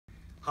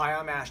Hi,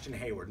 I'm Ashton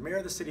Hayward, Mayor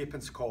of the City of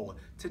Pensacola.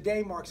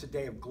 Today marks a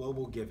day of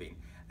global giving.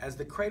 As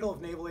the cradle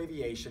of naval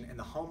aviation and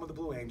the home of the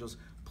Blue Angels,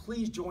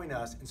 please join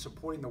us in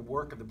supporting the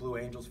work of the Blue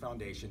Angels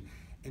Foundation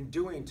and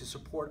doing to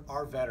support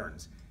our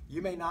veterans.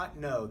 You may not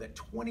know that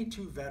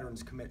 22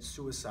 veterans commit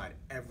suicide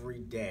every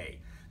day.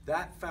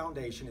 That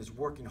foundation is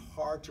working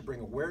hard to bring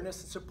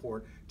awareness and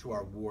support to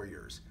our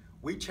warriors.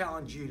 We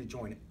challenge you to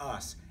join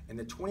us in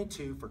the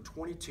 22 for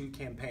 22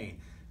 campaign.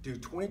 Do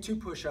 22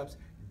 push-ups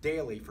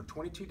daily for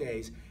 22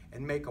 days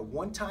and make a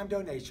one-time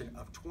donation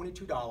of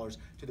 $22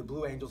 to the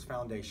Blue Angels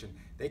Foundation.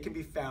 They can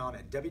be found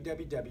at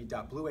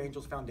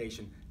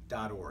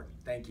www.blueangelsfoundation.org.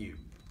 Thank you.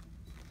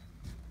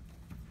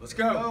 Let's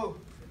go.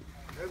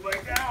 Everybody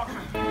down.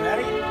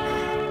 Ready?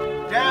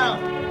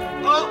 Down.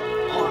 Up.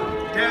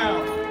 1.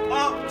 Down.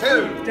 Up.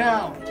 2.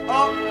 Down.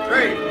 Up.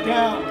 3.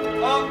 Down.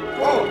 Up.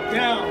 4.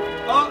 Down.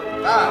 Up.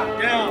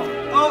 5. Down.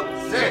 Up.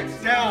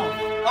 6. Down.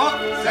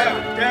 Up.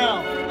 7.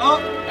 Down.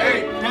 Up.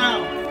 8.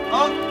 Down.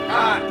 Up.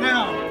 9.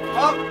 Down.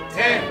 Up.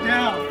 10.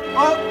 Down.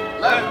 Up.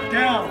 11.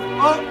 Down.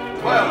 Up.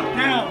 12.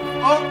 Down.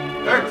 Up.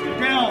 13.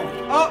 Down.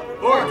 Up.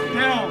 14.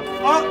 Down.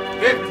 Up.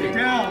 15.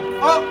 Down.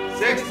 Up.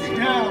 16.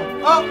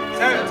 Down. Up.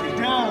 17.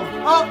 Down.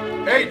 Up.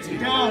 18.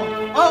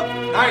 Down. Up.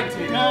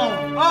 19.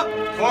 Down. Up.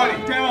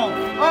 20. Down.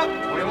 Up.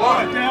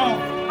 21.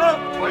 Down.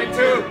 Up.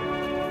 22.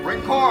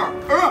 Bring car.